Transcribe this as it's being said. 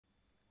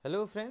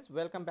Hello friends,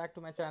 welcome back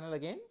to my channel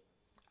again.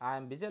 I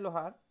am Vijay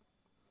Lohar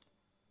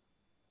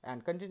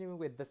and continuing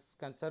with this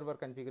server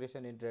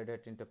configuration in Red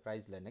Hat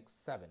Enterprise Linux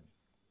 7.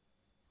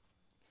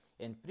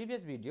 In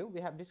previous video, we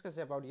have discussed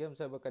about YAML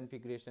server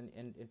configuration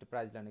in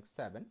Enterprise Linux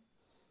 7,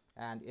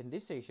 and in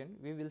this session,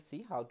 we will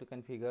see how to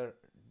configure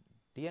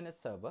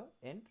DNS server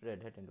in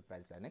Red Hat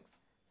Enterprise Linux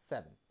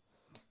 7.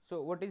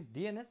 So what is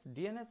DNS?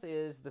 DNS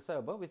is the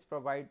server which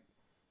provide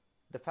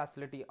the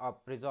facility of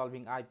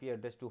resolving IP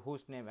address to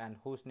hostname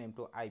and hostname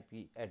to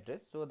IP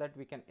address, so that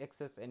we can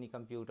access any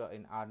computer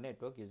in our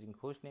network using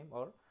hostname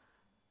or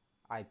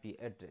IP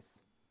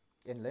address.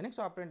 In Linux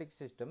operating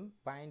system,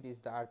 bind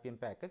is the RPM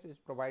package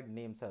which provide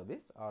name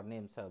service or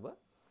name server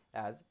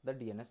as the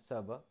DNS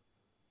server,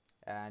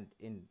 and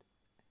in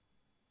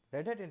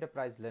Red Hat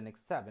Enterprise Linux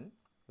 7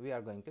 we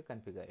are going to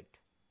configure it.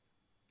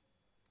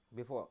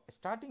 Before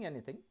starting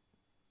anything,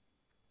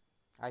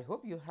 I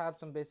hope you have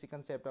some basic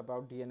concept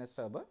about DNS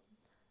server,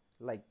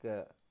 like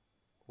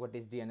what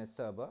is DNS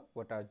server,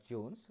 what are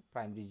zones,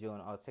 primary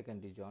zone or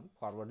secondary zone,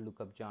 forward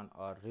lookup zone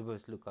or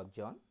reverse lookup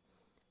zone,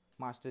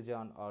 master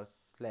zone or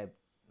slab,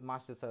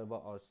 master server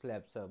or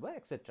slab server,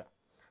 etc.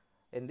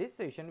 In this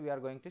session, we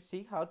are going to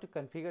see how to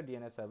configure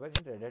DNS server in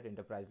Red Hat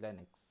Enterprise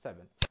Linux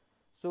 7.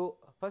 So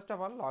first of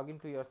all, log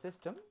into your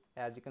system.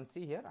 As you can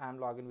see here, I am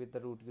logged in with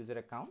the root user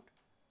account.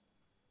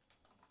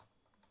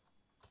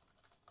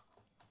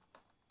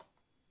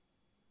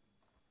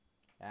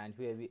 And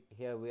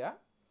here we are.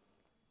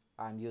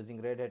 I am using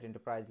Red Hat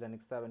Enterprise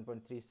Linux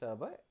 7.3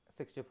 server,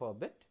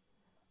 64-bit,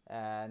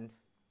 and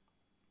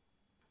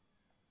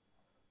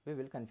we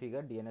will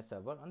configure DNS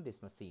server on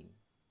this machine.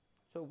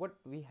 So what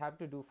we have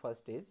to do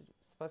first is,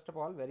 first of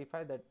all,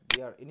 verify that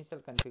your initial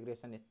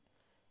configuration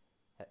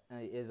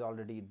is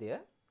already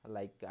there,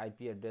 like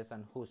IP address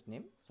and host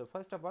name. So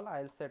first of all,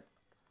 I'll set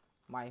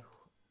my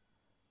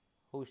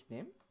host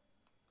name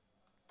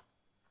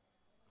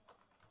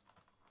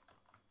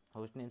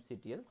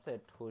CTL,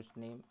 set host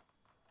name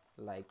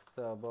like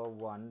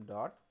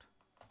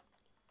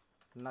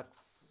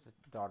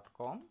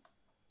server1.nux.com.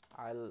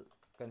 I'll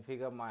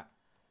configure my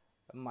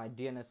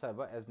DNS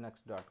server as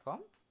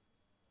nux.com,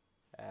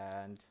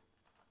 and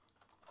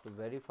to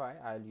verify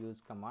I'll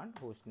use command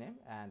hostname,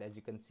 and as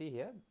you can see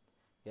here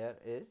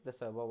is the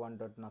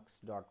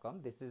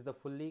server1.nux.com. This is the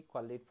fully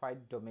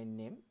qualified domain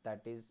name,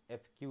 that is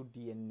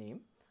FQDN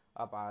name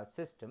of our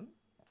system,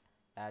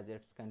 as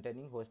it's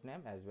containing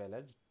hostname as well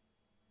as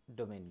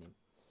domain name.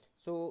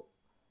 So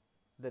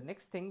the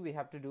next thing we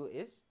have to do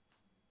is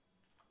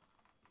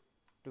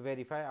to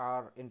verify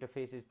our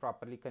interface is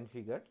properly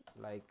configured,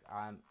 like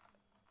I'm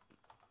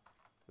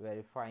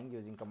verifying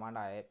using command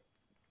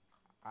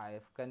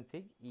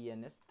ifconfig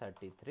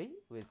ens33,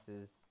 which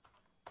is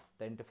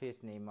the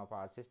interface name of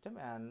our system,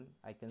 and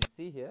I can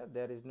see here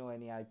there is no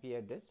any IP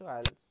address, so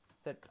I'll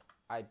set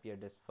IP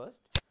address first.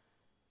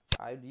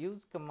 I'll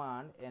use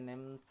command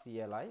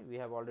nmcli. We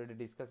have already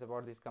discussed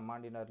about this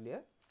command in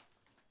earlier.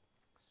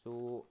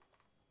 So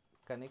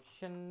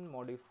connection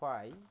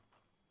modify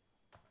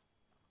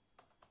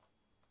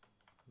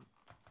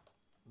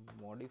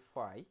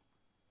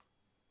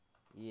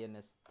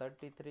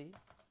ens33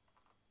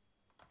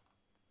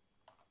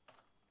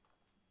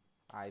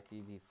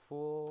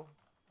 IPv4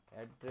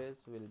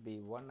 address will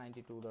be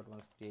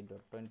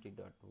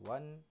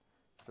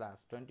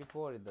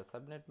 192.168.20.1/24 is the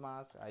subnet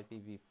mask.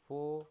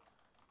 IPv4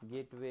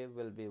 gateway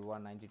will be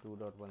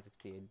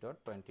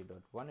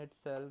 192.168.20.1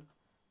 itself,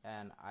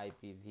 and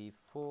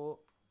IPv4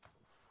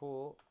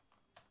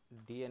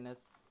 DNS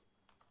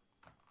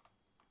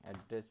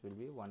address will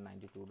be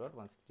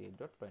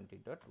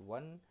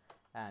 192.168.20.1.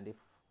 and if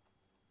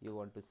you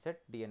want to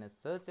set DNS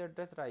search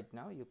address right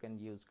now, you can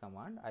use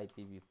command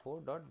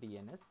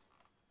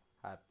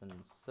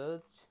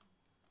ipv4.dns-search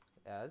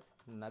as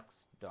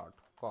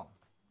nux.com.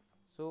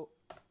 So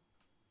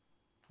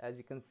as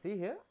you can see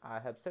here, I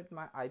have set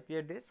my IP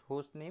address,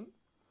 host name,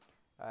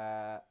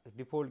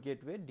 default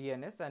gateway,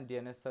 DNS and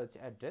DNS search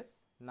address.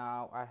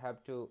 Now I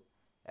have to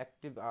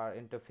active our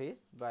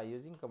interface by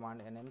using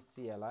command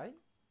nmcli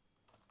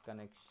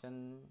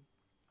connection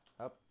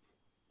up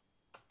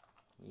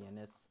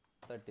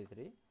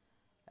ens33,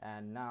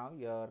 and now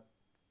your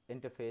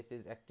interface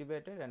is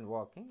activated and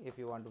working. If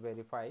you want to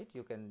verify it,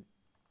 you can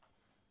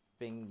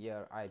ping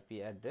your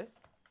IP address,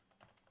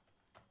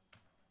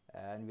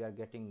 and we are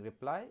getting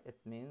reply.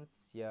 It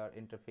means your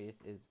interface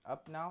is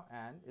up now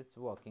and it's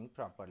working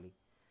properly.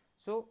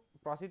 So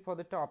proceed for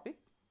the topic.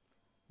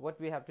 What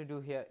we have to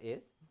do here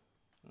is,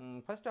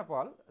 first of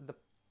all, the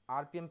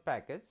RPM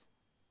package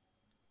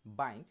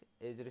bind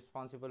is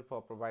responsible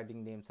for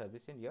providing name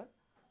service in your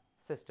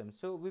system.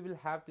 So we will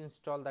have to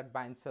install that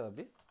bind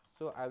service.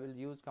 So I will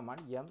use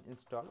command yum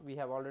install. We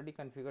have already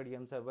configured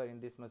yum server in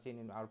this machine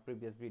in our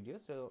previous video,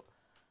 so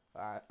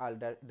I'll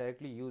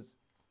directly use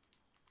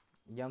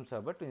yum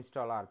server to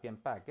install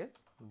RPM package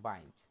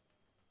bind.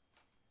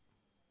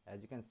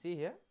 As you can see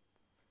here,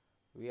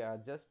 we are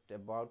just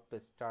about to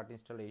start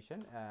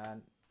installation,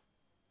 and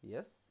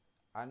yes,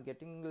 I'm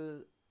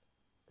getting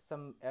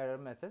some error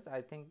message.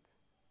 I think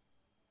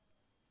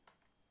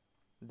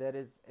there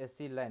is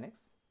SC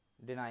Linux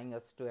denying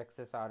us to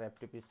access our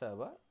FTP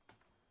server.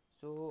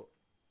 So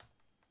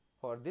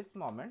for this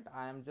moment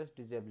I am just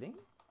disabling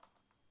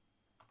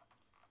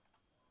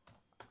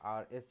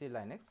our SC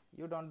Linux.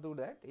 You don't do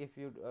that if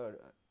you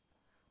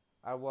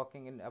are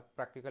working in a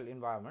practical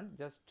environment.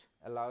 Just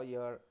allow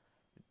your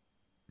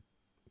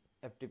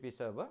FTP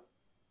server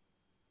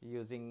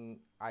using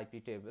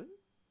IP table,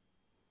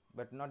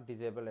 but not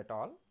disable at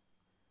all.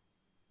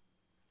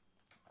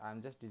 I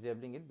am just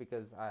disabling it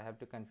because I have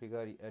to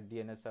configure a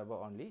DNS server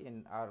only.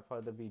 In our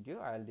further video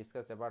I will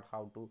discuss about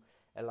how to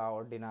allow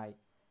or deny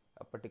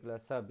a particular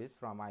service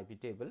from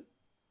IP table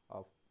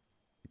of.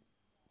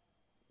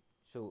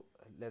 So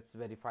let's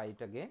verify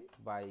it again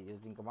by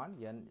using command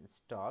yum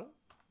install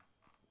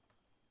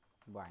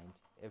bind.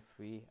 If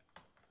we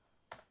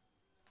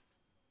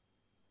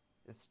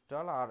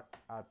install our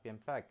RPM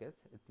package,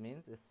 it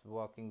means it's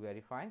working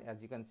very fine.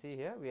 As you can see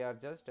here, we are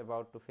just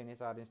about to finish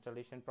our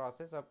installation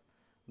process of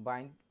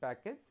bind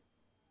package,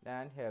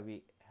 and here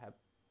we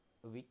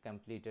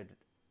completed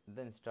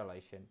the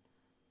installation.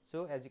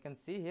 So as you can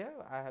see here,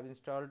 I have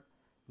installed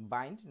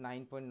bind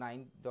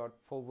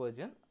 9.9.4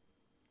 version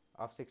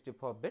of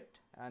 64-bit,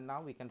 and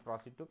now we can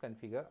proceed to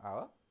configure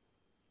our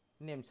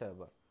name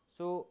server.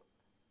 So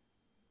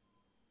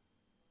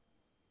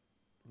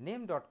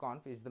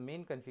name.conf is the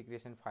main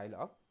configuration file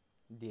of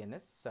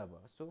DNS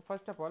server. So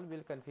first of all, we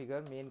will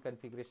configure main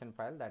configuration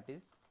file, that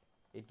is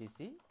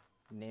etc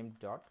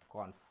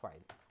name.conf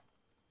file.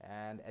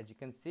 And as you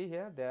can see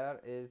here,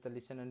 there is the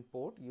listen and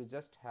port. You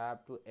just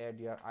have to add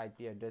your IP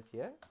address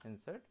here.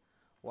 Insert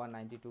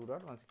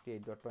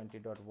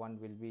 192.168.20.1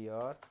 will be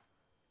your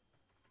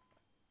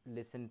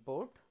listen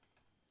port,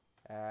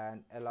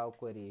 and allow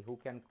query. Who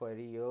can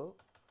query you?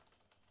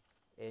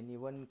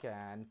 Anyone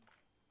can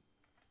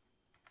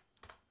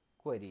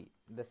query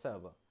the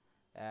server.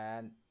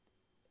 And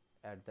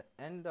at the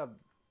end of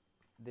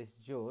this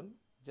zone,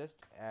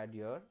 just add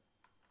your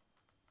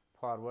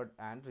forward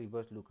and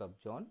reverse lookup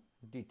zone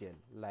detail,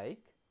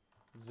 like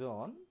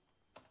zone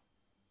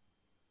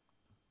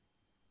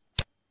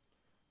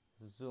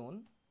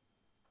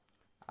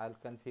I'll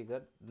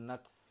configure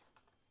nux.com.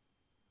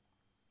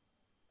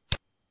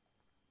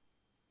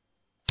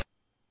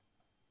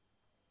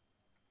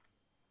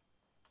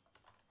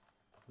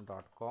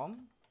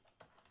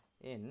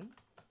 in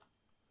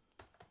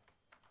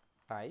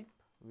type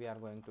we are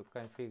going to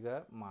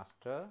configure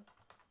master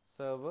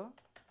server,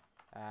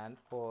 and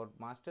for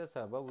master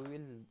server we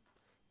will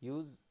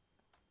use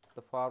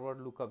the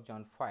forward lookup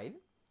zone file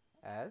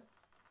as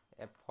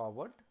a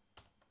forward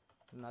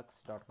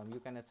nux.com. You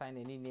can assign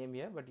any name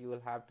here, but you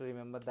will have to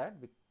remember that.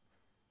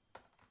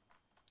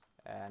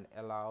 And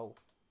allow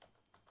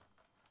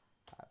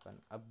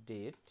happen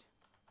update,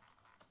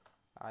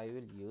 I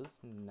will use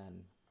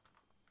none.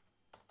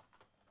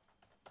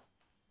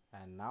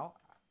 And now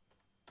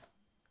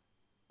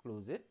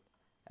close it.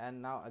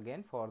 And now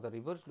again for the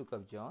reverse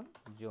lookup zone,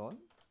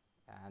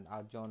 and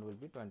our zone will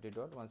be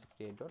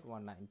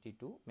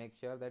 20.168.192. make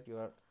sure that you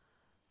are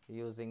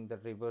using the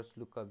reverse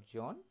lookup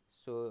zone,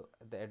 so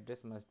the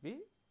address must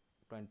be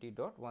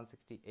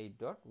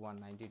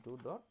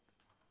 20.168.192.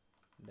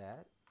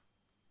 that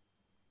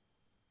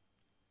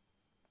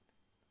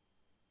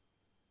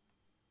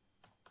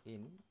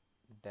in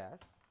dash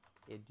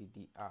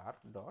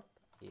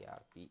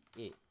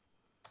addr.arpa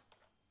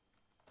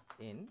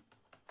in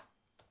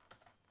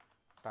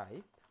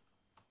type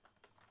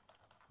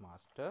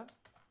master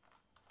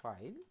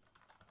file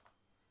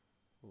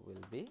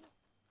will be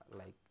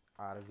like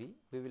RV.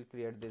 We will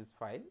create this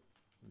file,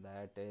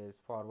 that is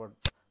forward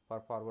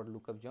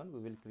lookup zone.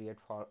 We will create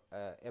for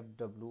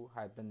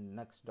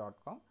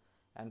fw-nux.com,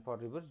 and for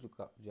reverse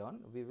lookup zone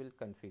we will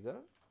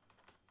configure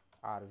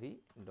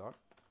rv.nux.com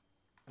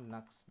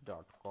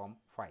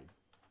file,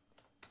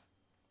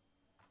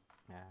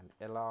 and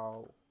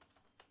allow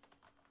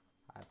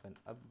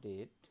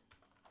update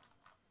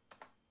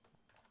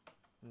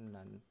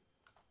none.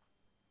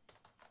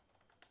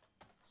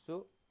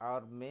 So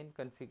our main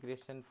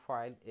configuration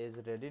file is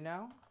ready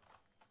now.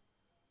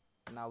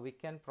 Now we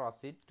can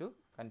proceed to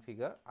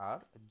configure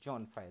our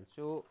zone file.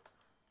 So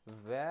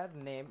where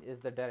name is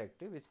the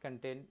directory which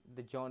contain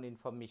the zone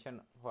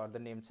information for the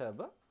name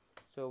server.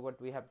 So what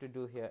we have to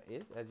do here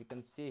is, as you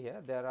can see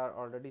here, there are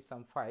already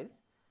some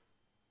files,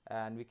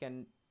 and we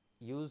can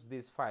use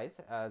these files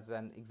as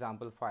an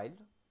example file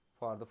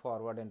for the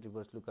forward and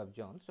reverse lookup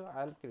zone. So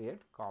I'll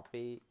create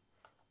copy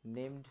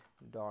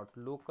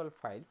named.local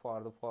file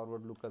for the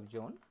forward lookup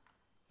zone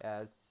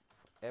as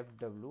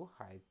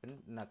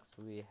fw-nux.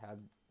 We have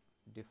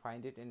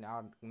defined it in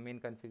our main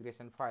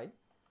configuration file,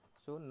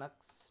 so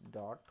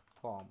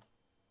nux.com.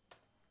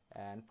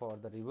 and for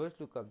the reverse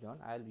lookup zone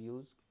I'll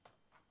use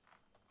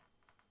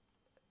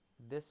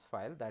this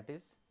file, that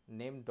is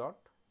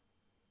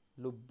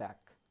name.loopback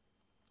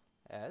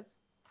as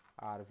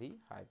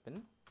rv-nux.com.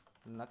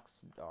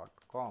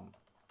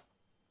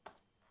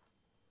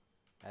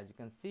 As you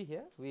can see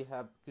here, we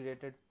have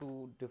created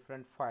two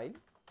different files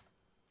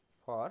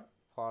for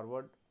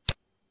forward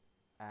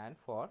and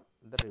for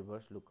the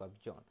reverse lookup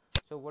zone.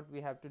 So what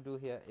we have to do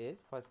here is,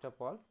 first of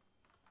all,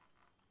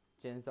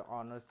 change the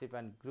ownership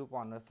and group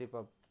ownership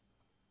of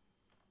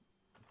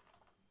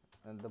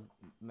the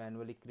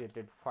manually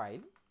created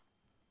file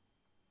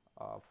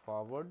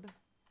forward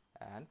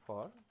and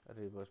for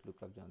reverse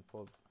lookup join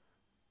for.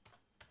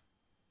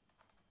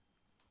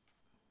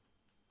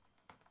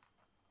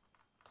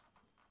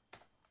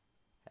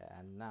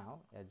 And now,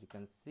 as you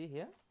can see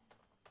here,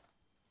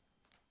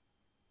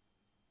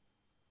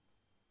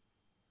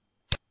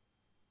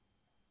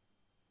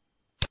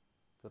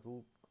 the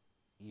root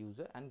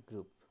user and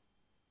group,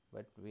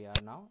 but we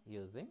are now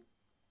using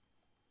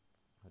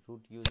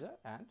root user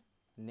and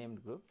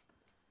named group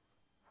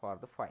for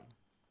the file.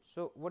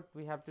 So what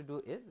we have to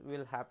do is, we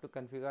will have to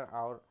configure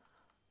our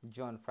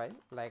join file,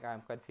 like I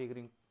am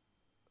configuring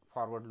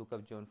forward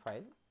lookup join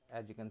file.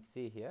 As you can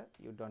see here,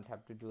 you don't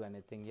have to do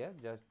anything here,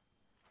 just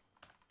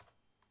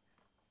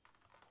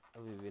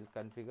we will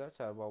configure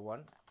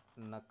server1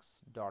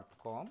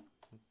 nux.com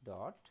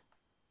dot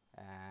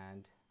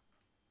and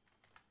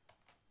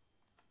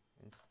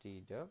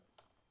instead of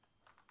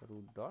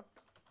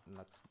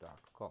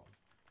root.nux.com.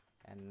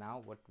 and now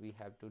what we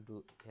have to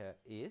do here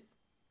is,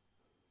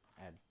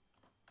 at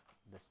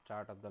the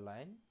start of the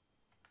line,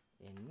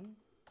 in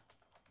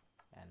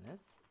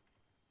ns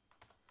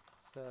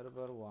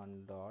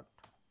server1 dot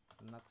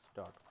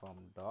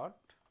nux.com dot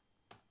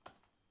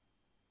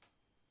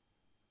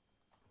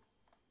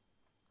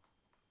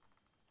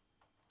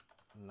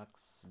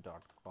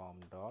nux.com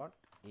dot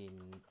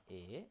in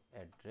a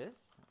address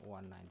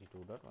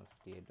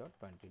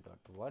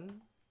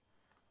 192.168.20.1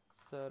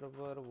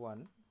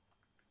 server1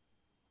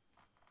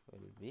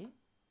 will be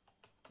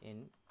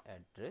in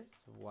address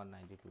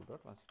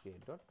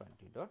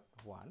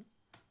 192.168.20.1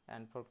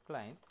 and for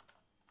client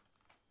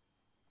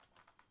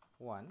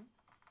 1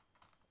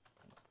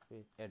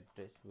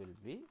 address will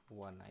be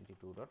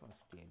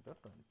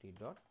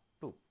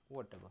 192.168.20.2,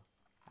 whatever.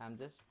 I am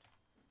just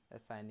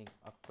assigning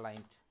a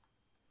client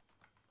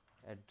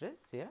address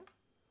here.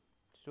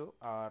 So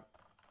our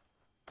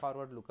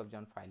forward lookup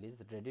join file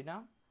is ready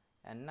now,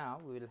 and now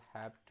we will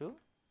have to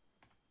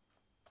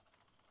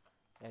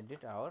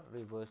edit our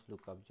reverse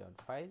lookup join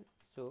file.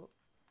 So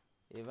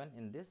even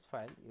in this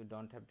file you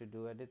don't have to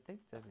do anything,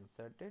 just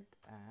insert it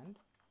and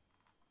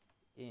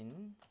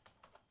in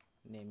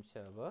name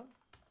server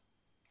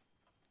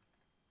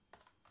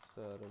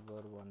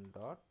server1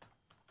 dot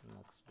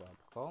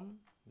nux.com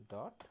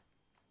dot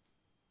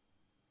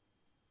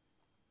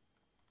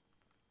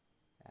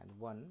and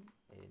 1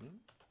 in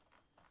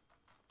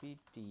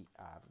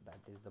ptr,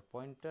 that is the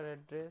pointer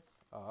address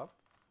of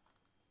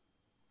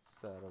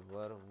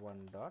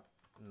server1 dot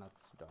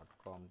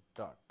nux.com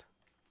dot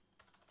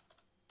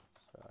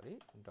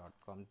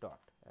 .com dot,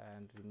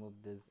 and remove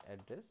this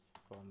address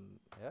from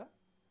here,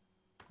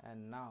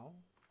 and now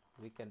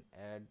we can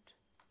add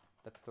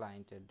the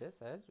client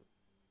address as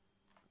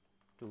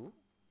 2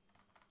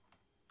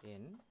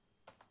 in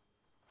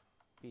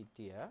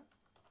ptr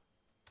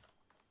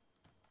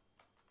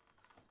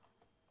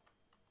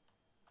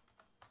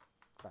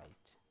right,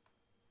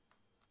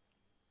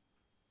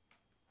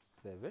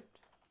 save it.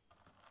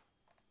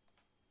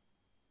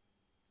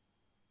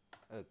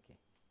 Okay,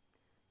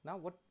 now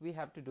what we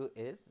have to do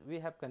is, we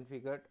have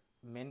configured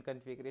main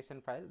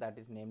configuration file, that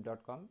is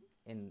name.com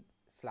in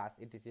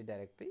 /etc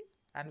directory,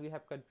 and we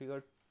have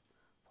configured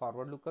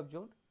forward lookup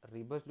join,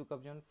 reverse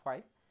lookup join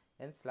file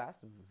in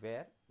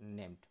 /var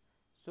named.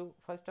 So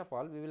first of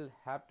all, we will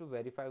have to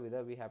verify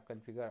whether we have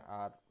configured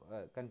our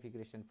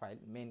configuration file,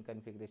 main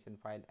configuration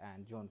file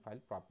and join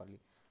file properly.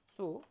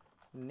 So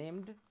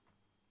named,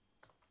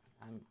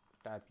 I am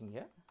typing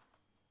here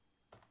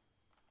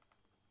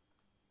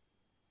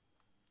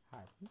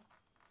hyphen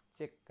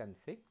check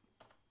config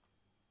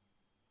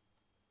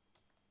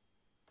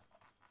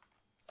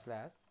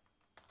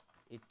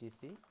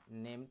 /etc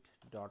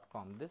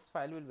named.com. This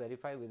file will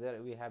verify whether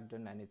we have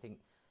done any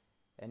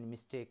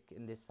mistake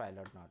in this file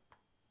or not,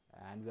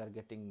 and we are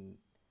getting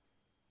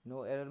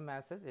no error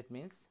message. It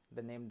means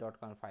the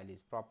name.com file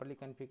is properly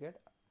configured,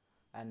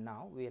 and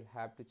now we will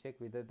have to check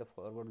whether the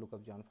forward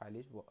lookup join file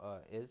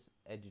is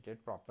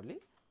edited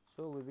properly.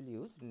 So we will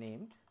use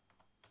named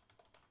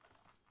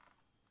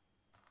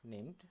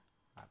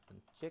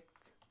happen check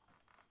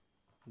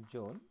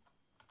join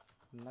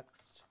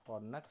next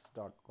for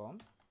nux.com,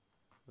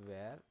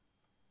 where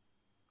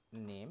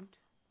named,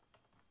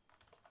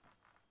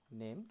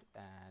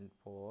 and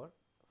for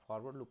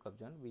forward lookup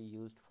join we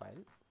used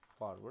file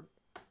forward.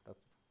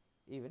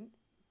 Even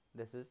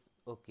this is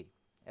okay.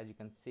 As you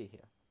can see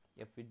here,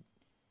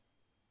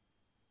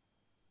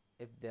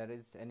 if there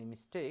is any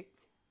mistake,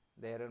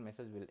 the error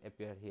message will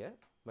appear here,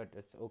 but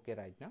it's okay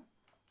right now.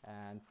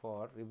 And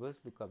for reverse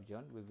lookup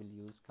join we will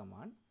use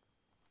command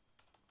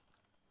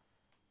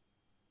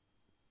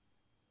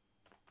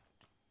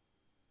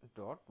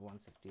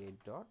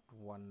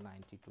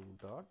 .168.192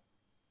 dot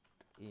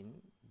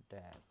in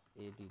dash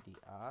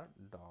addr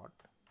dot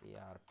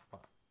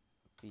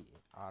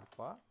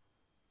arpa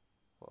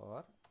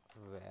for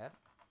where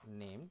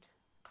named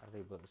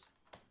reverse,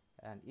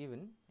 and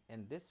even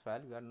in this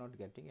file we are not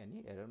getting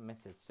any error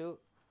message. So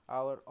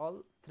our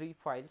all three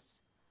files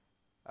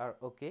are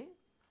okay: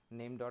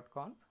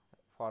 name.conf,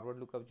 forward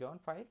lookup join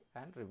file,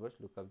 and reverse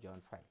lookup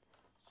join file.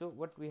 So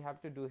what we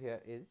have to do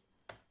here is,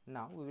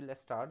 now we will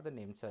start the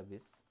name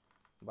service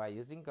by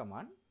using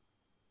command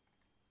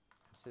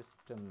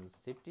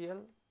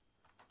systemctl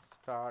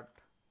start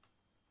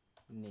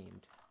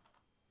named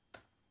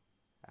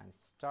and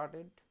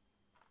started.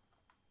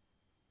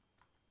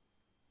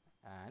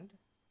 And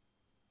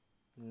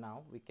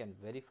now we can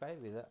verify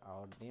whether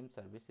our name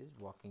service is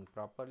working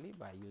properly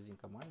by using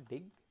command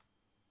dig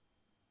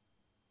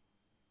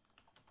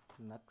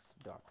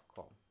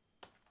nux.com.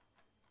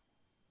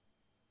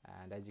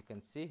 And as you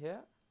can see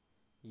here,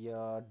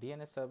 your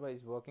DNS server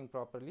is working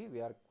properly.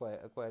 We are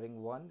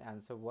acquiring 1,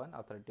 answer 1,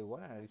 authority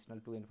 1, and additional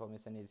 2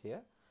 information is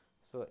here.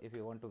 So if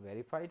you want to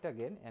verify it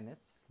again,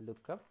 ns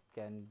lookup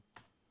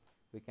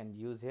we can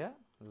use here,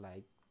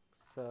 like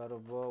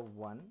server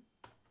 1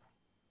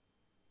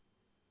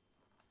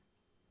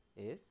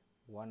 is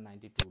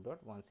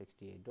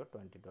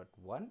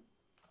 192.168.20.1,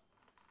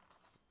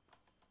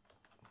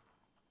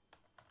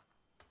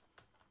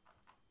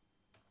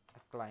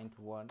 client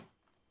 1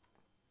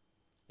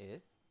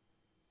 is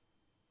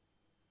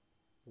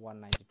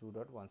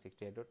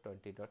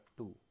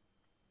 192.168.20.2.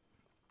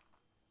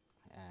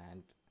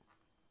 and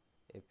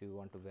if you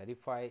want to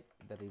verify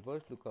the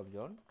reverse lookup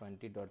join,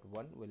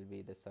 20.1 will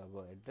be the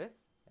server address,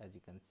 as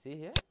you can see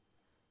here,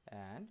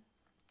 and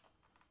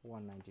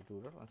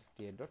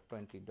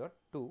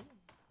 192.168.20.2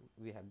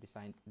 we have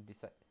defined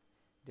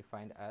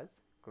as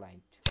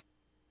client.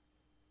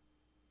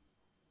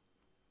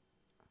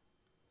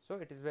 So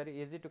it is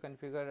very easy to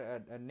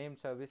configure a name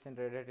service in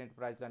Red Hat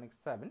Enterprise Linux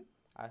 7.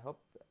 I hope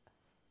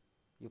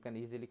you can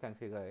easily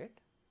configure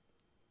it,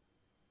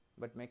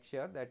 but make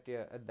sure that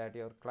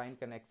your client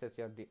can access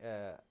your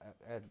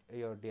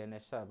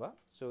DNS server.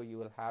 So you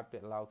will have to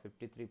allow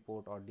 53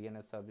 port or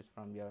DNS service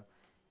from your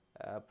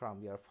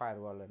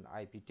firewall and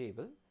IP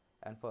table,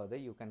 and further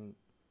you can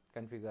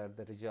configure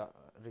the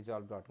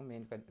resolve.com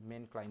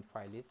main client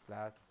file is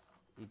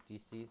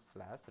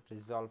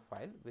 /etc/resolve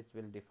file, which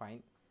will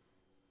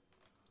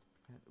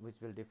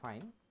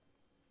define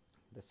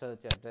the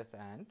search address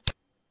and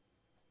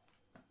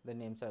the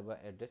name server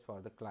address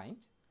for the client,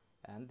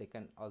 and they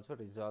can also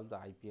resolve the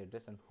IP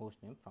address and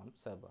host name from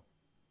server.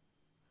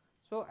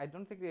 So I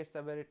don't think it's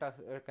a very tough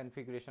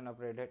configuration of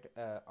Red Hat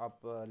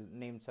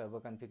name server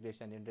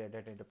configuration in Red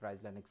Hat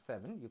Enterprise Linux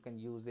 7. You can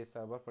use this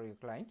server for your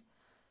client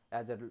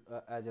as a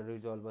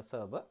resolver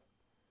server,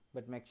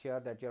 but make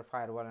sure that your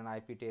firewall and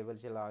IP table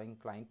is allowing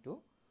client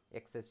to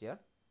access your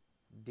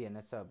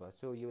DNS server.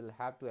 So you will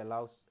have to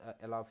allow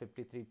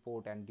 53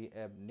 port and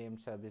name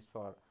service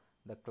for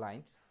the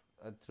client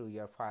through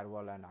your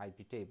firewall and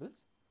IP tables,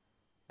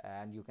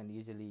 and you can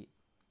easily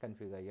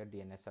configure your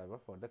DNS server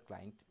for the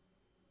client.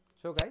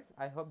 So guys,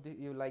 I hope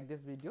you like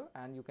this video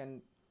and you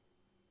can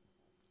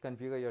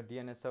configure your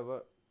DNS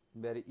server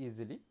very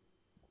easily.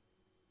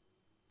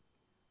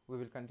 We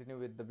will continue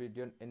with the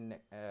video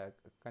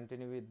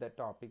continue with the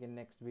topic in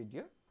next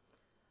video,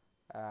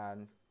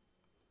 and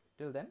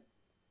till then,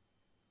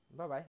 bye bye.